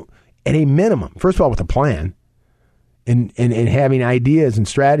confident, at a minimum, first of all, with a plan and having ideas and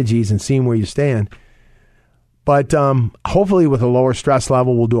strategies and seeing where you stand. But hopefully with a lower stress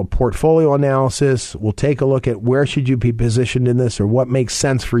level, we'll do a portfolio analysis. We'll take a look at where should you be positioned in this, or what makes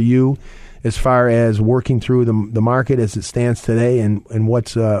sense for you as far as working through the market as it stands today, and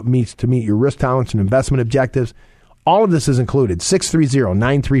what's meets to meet your risk tolerance and investment objectives. All of this is included.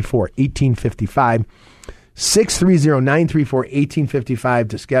 630-934-1855. 630-934-1855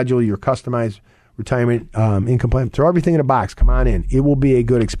 to schedule your customized retirement income plan. Throw everything in a box. Come on in. It will be a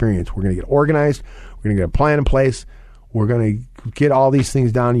good experience. We're going to get organized. We're going to get a plan in place. We're going to get all these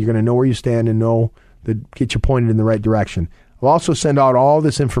things down. You're going to know where you stand and get you pointed in the right direction. I'll also send out all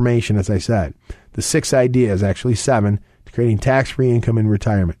this information, as I said, the 6 ideas, actually 7, to creating tax-free income in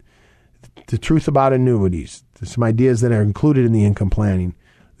retirement. The truth about annuities. There's some ideas that are included in the income planning.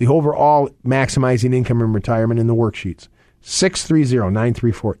 The overall maximizing income in retirement in the worksheets.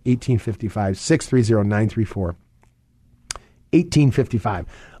 630-934-1855. 630-934-1855.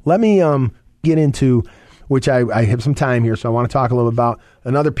 Let me get into, which I have some time here, so I want to talk a little about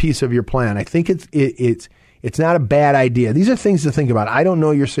another piece of your plan. I think it's not a bad idea. These are things to think about. I don't know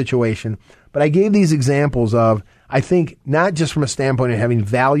your situation, but I gave these examples of, I think, not just from a standpoint of having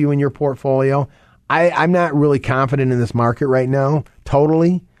value in your portfolio. I'm not really confident in this market right now,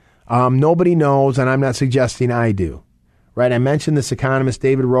 totally. Nobody knows, and I'm not suggesting I do. Right? I mentioned this economist,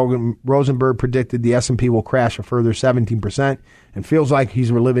 David Rosenberg, predicted the S&P will crash a further 17%, and feels like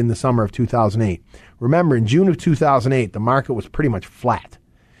he's reliving the summer of 2008. Remember, in June of 2008, the market was pretty much flat.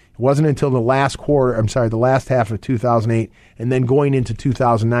 It wasn't until the last half of 2008, and then going into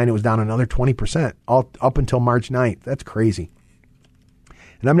 2009, it was down another 20%, up until March 9th. That's crazy.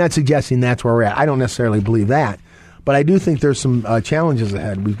 And I'm not suggesting that's where we're at. I don't necessarily believe that, but I do think there's some challenges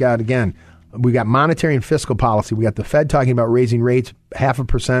ahead. We've got, again, We got monetary and fiscal policy. We got the Fed talking about raising rates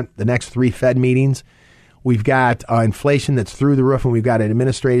 0.5% the next 3 Fed meetings. We've got inflation that's through the roof, and we've got an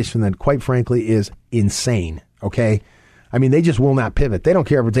administration that, quite frankly, is insane. Okay, I mean, they just will not pivot. They don't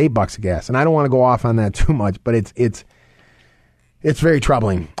care if it's $8 a gas, and I don't want to go off on that too much, but it's very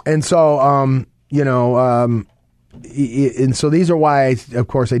troubling. And so, and so these are why, of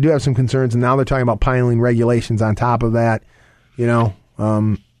course, I do have some concerns, and now they're talking about piling regulations on top of that.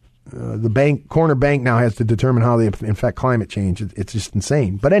 The corner bank now has to determine how they affect climate change. It's just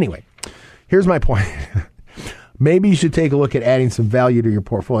insane. But anyway, here's my point. Maybe you should take a look at adding some value to your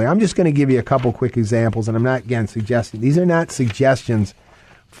portfolio. I'm just going to give you a couple quick examples, and I'm not, again, suggesting. These are not suggestions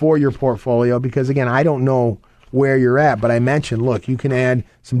for your portfolio because, again, I don't know where you're at, but I mentioned, look, you can add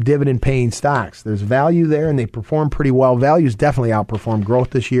some dividend-paying stocks. There's value there, and they perform pretty well. Value's definitely outperformed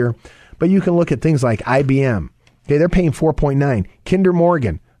growth this year, but you can look at things like IBM. Okay, they're paying 4.9. Kinder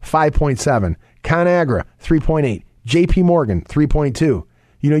Morgan, 5.7. ConAgra, 3.8. JP Morgan, 3.2.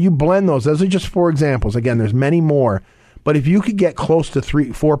 You blend those. Those are just 4 examples. Again, there's many more. But if you could get close to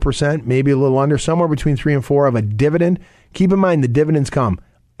 4%, maybe a little under, somewhere between 3 and 4 of a dividend, keep in mind the dividends come.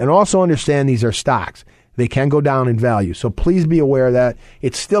 And also understand these are stocks. They can go down in value. So please be aware of that.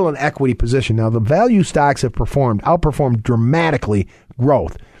 It's still an equity position. Now, the value stocks have outperformed dramatically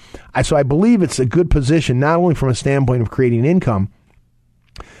growth. So I believe it's a good position, not only from a standpoint of creating income,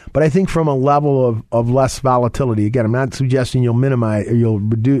 but I think from a level of less volatility. Again, I'm not suggesting you'll minimize or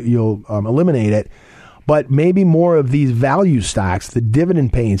you'll eliminate it, but maybe more of these value stocks, the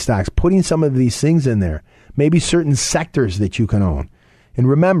dividend-paying stocks, putting some of these things in there, maybe certain sectors that you can own. And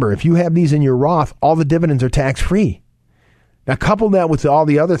remember, if you have these in your Roth, all the dividends are tax-free. Now, couple that with all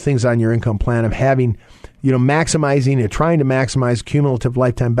the other things on your income plan of having, maximizing or trying to maximize cumulative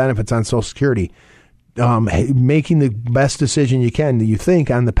lifetime benefits on Social Security, making the best decision you can that you think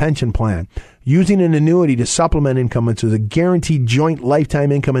on the pension plan, using an annuity to supplement income, which is a guaranteed joint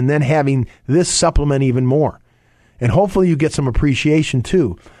lifetime income, and then having this supplement even more. And hopefully you get some appreciation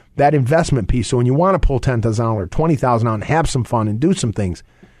too, that investment piece. So when you want to pull $10,000 or $20,000 out and have some fun and do some things,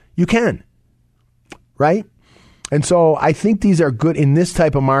 you can, right? And so I think these are good in this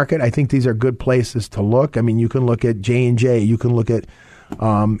type of market. I think these are good places to look. I mean, you can look at J&J, you can look at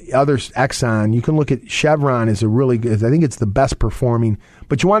others, Exxon, you can look at Chevron is a really good, I think it's the best performing,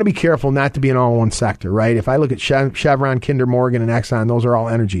 but you want to be careful not to be in all one sector, right? If I look at Chevron, Kinder Morgan, and Exxon, those are all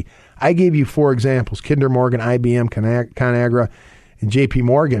energy. I gave you 4 examples, Kinder Morgan, IBM, ConAgra, and JP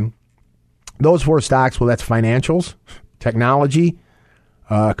Morgan. Those 4 stocks, well, that's financials, technology,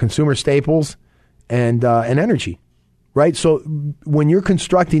 consumer staples, and energy, right? So when you're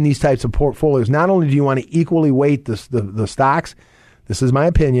constructing these types of portfolios, not only do you want to equally weight the stocks, this is my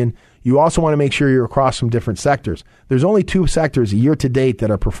opinion, you also want to make sure you're across some different sectors. There's only 2 sectors year to date that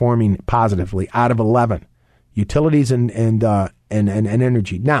are performing positively out of 11, utilities and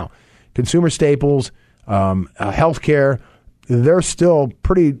energy. Now, consumer staples, healthcare, they're still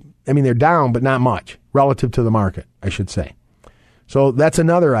pretty, they're down, but not much relative to the market, I should say. So that's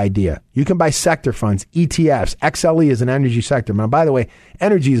another idea. You can buy sector funds, ETFs. XLE is an energy sector. Now, by the way,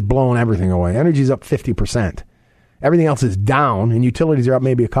 energy is blowing everything away. Energy is up 50%. Everything else is down, and utilities are up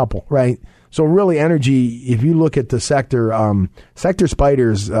maybe a couple, right? So really energy, if you look at the sector, Sector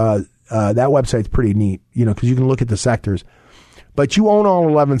Spiders, that website's pretty neat, because you can look at the sectors. But you own all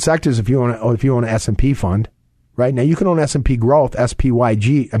 11 sectors if you own an S&P fund, right? Now you can own S&P Growth,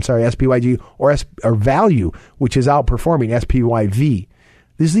 SPYG, or Value, which is outperforming SPYV.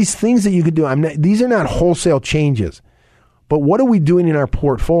 There's these things that you could do. These are not wholesale changes, but what are we doing in our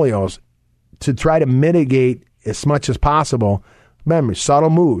portfolios to try to mitigate as much as possible? Remember,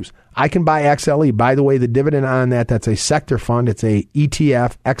 subtle moves. I can buy XLE. By the way, the dividend on that's a sector fund. It's a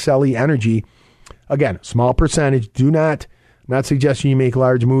ETF, XLE Energy. Again, small percentage. I'm not suggesting you make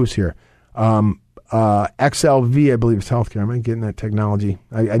large moves here. XLV, I believe it's healthcare. Am I getting that technology?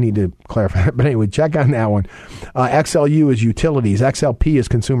 I need to clarify that. But anyway, check on that one. XLU is utilities. XLP is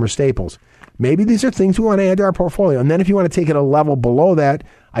consumer staples. Maybe these are things we want to add to our portfolio. And then if you want to take it a level below that,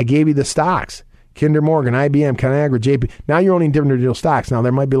 I gave you the stocks. Kinder Morgan, IBM, ConAgra, JP. Now you're owning dividend stocks. Now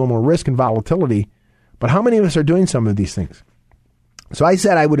there might be a little more risk and volatility, but how many of us are doing some of these things? So I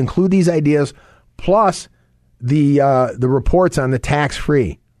said I would include these ideas plus the reports on the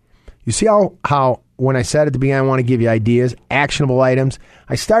tax-free. You see how when I said at the beginning I want to give you ideas, actionable items,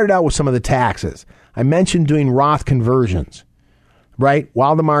 I started out with some of the taxes. I mentioned doing Roth conversions, right?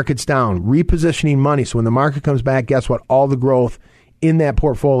 While the market's down, repositioning money. So when the market comes back, guess what? All the growth in that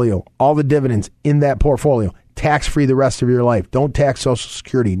portfolio, all the dividends in that portfolio, tax-free the rest of your life. Don't tax Social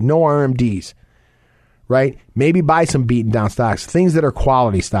Security. No RMDs, right? Maybe buy some beaten down stocks, things that are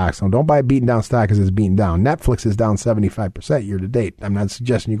quality stocks. Now, don't buy a beaten down stock because it's beaten down. Netflix is down 75% year to date. I'm not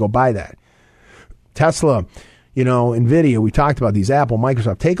suggesting you go buy that. Tesla, NVIDIA, we talked about these, Apple,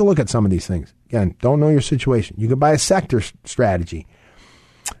 Microsoft. Take a look at some of these things. Again, don't know your situation. You can buy a sector strategy,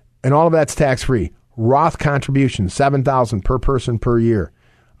 and all of that's tax-free. Roth contributions, $7,000 per person per year.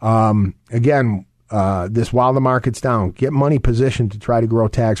 This while the market's down, get money positioned to try to grow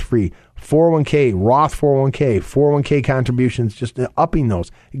tax-free. 401k, Roth 401k contributions, just upping those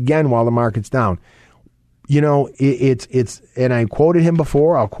again while the market's down. It's and I quoted him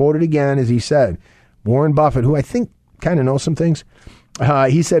before. I'll quote it again as he said, Warren Buffett, who I think kind of knows some things.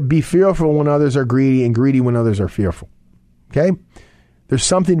 He said, "Be fearful when others are greedy, and greedy when others are fearful." Okay, there's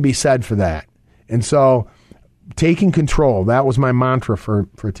something to be said for that, and so taking control. That was my mantra for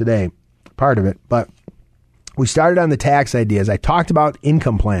today. Part of it, but we started on the tax ideas. I talked about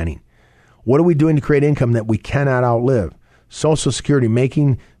income planning. What are we doing to create income that we cannot outlive? Social Security,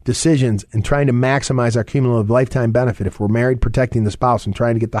 making decisions and trying to maximize our cumulative lifetime benefit. If we're married, protecting the spouse and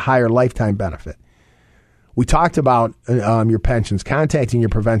trying to get the higher lifetime benefit. We talked about your pensions, contacting your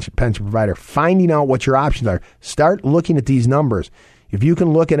pension provider, finding out what your options are. Start looking at these numbers. If you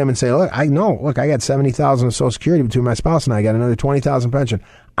can look at them and say, I got 70,000 of Social Security between my spouse and I got another 20,000 pension.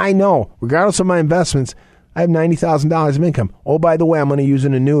 I know, regardless of my investments, I have $90,000 of income. Oh, by the way, I'm going to use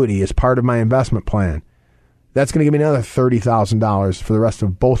an annuity as part of my investment plan. That's going to give me another $30,000 for the rest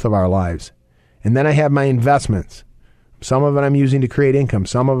of both of our lives. And then I have my investments. Some of it I'm using to create income.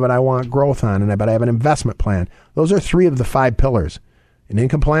 Some of it I want growth on, but I have an investment plan. Those are 3 of the 5 pillars. An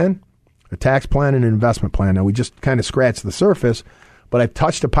income plan, a tax plan, and an investment plan. Now, we just kind of scratched the surface, but I've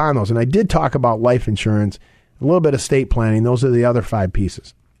touched upon those. And I did talk about life insurance, a little bit of estate planning. Those are the other 5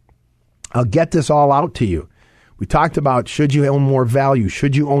 pieces. I'll get this all out to you. We talked about, should you own more value?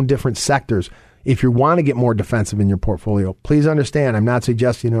 Should you own different sectors? If you want to get more defensive in your portfolio, please understand, I'm not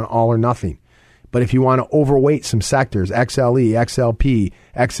suggesting an all or nothing. But if you want to overweight some sectors, XLE, XLP,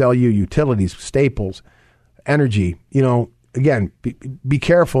 XLU, utilities, staples, energy, again, be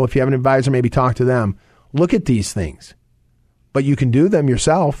careful. If you have an advisor, maybe talk to them. Look at these things. But you can do them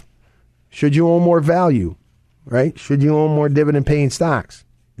yourself. Should you own more value, right? Should you own more dividend-paying stocks?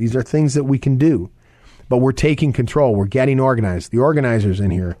 These are things that we can do. But we're taking control. We're getting organized. The organizer's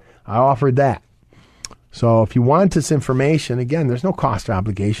in here. I offered that. So if you want this information, again, there's no cost or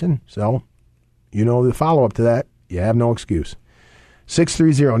obligation. So the follow-up to that, you have no excuse.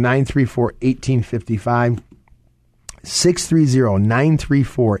 630-934-1855.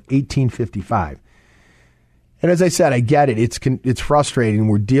 630-934-1855. And as I said, I get it. It's frustrating.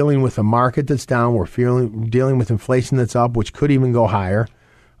 We're dealing with a market that's down. We're dealing with inflation that's up, which could even go higher.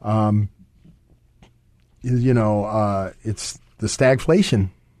 It's the stagflation,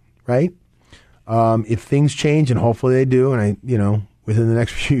 right? If things change, and hopefully they do, and within the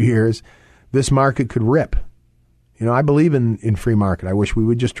next few years, this market could rip. I believe in free market. I wish we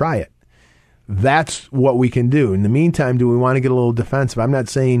would just try it. That's what we can do. In the meantime, do we want to get a little defensive? I'm not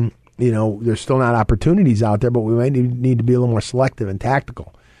saying, there's still not opportunities out there, but we might need to be a little more selective and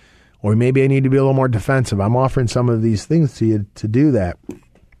tactical. Or maybe I need to be a little more defensive. I'm offering some of these things to you to do that.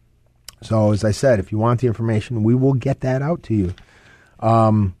 So as I said, if you want the information, we will get that out to you.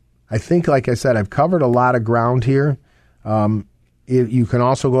 I think, like I said, I've covered a lot of ground here. You can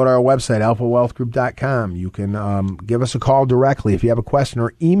also go to our website, alphawealthgroup.com. You can give us a call directly if you have a question,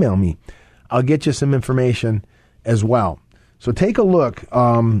 or email me. I'll get you some information as well. So take a look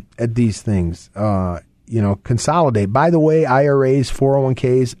at these things. Consolidate. By the way, IRAs,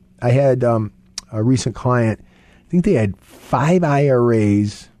 401ks. I had a recent client. I think they had 5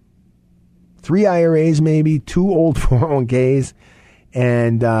 IRAs, 3 IRAs maybe, 2 old 401ks,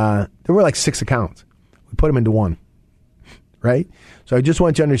 and there were like 6 accounts. We put them into one, right? So I just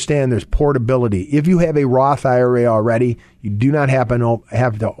want you to understand there's portability. If you have a Roth IRA already, you do not have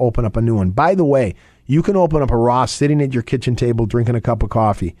to open up a new one. By the way, you can open up a Roth sitting at your kitchen table drinking a cup of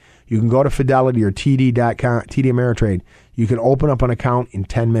coffee. You can go to Fidelity or TD.com, TD Ameritrade. You can open up an account in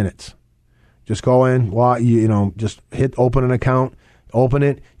 10 minutes. Just go in, just hit open an account, open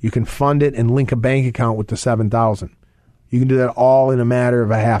it. You can fund it and link a bank account with the $7,000. You can do that all in a matter of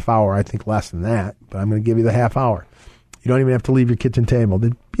a half hour. I think less than that, but I'm going to give you the half hour. You don't even have to leave your kitchen table.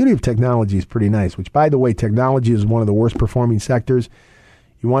 The beauty of technology is pretty nice, which, by the way, technology is one of the worst performing sectors.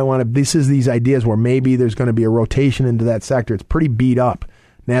 You might want to, these ideas where maybe there's going to be a rotation into that sector. It's pretty beat up.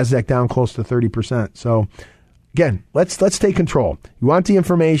 NASDAQ down close to 30%. So, again, let's take control. You want the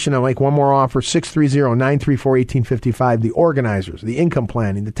information, I'll make one more offer, 630-934-1855, the organizers, the income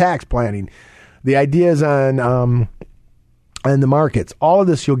planning, the tax planning, the ideas on and the markets. All of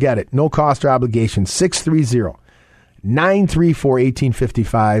this, you'll get it. No cost or obligation.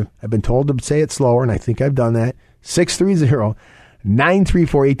 630-934-1855. I've been told to say it slower, and I think I've done that.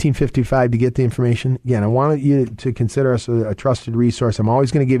 630-934-1855 to get the information. Again, I want you to consider us a trusted resource. I'm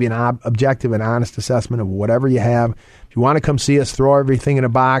always going to give you an objective and honest assessment of whatever you have. If you want to come see us, throw everything in a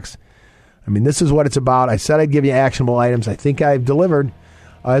box. I mean, this is what it's about. I said I'd give you actionable items. I think I've delivered.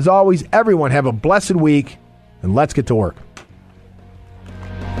 As always, everyone have a blessed week, and let's get to work.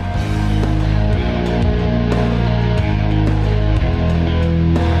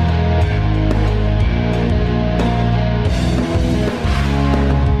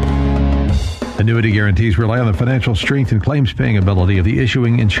 Annuity guarantees rely on the financial strength and claims-paying ability of the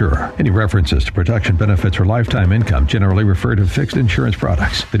issuing insurer. Any references to production benefits or lifetime income generally refer to fixed insurance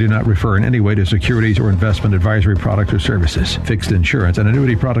products. They do not refer in any way to securities or investment advisory products or services. Fixed insurance and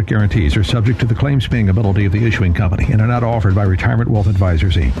annuity product guarantees are subject to the claims-paying ability of the issuing company and are not offered by Retirement Wealth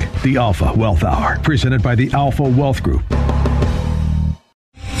Advisors, Inc. The Alpha Wealth Hour, presented by the Alpha Wealth Group.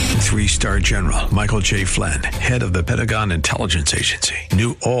 3-star General Michael J. Flynn, head of the Pentagon Intelligence Agency,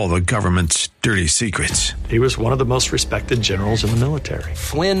 knew all the government's dirty secrets. He was one of the most respected generals in the military.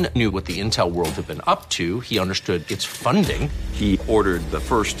 Flynn knew what the intel world had been up to. He understood its funding. He ordered the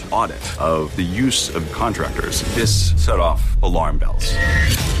first audit of the use of contractors. This set off alarm bells.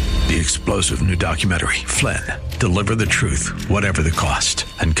 The explosive new documentary, Flynn, Deliver the Truth, Whatever the Cost,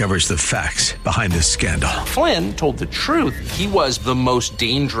 uncovers the facts behind this scandal. Flynn told the truth. He was the most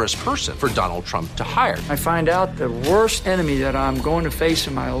dangerous person for Donald Trump to hire. I find out the worst enemy that I'm going to face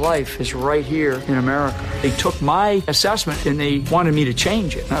in my life is right here in America. They took my assessment and they wanted me to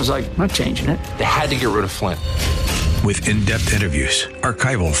change it. And I was like, I'm not changing it. They had to get rid of Flynn. With in-depth interviews,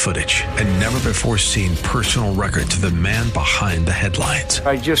 archival footage, and never-before-seen personal records of the man behind the headlines.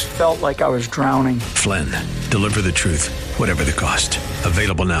 I just felt like I was drowning. Flynn, Deliver the Truth, Whatever the Cost.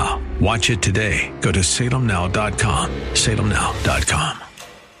 Available now. Watch it today. Go to salemnow.com. salemnow.com.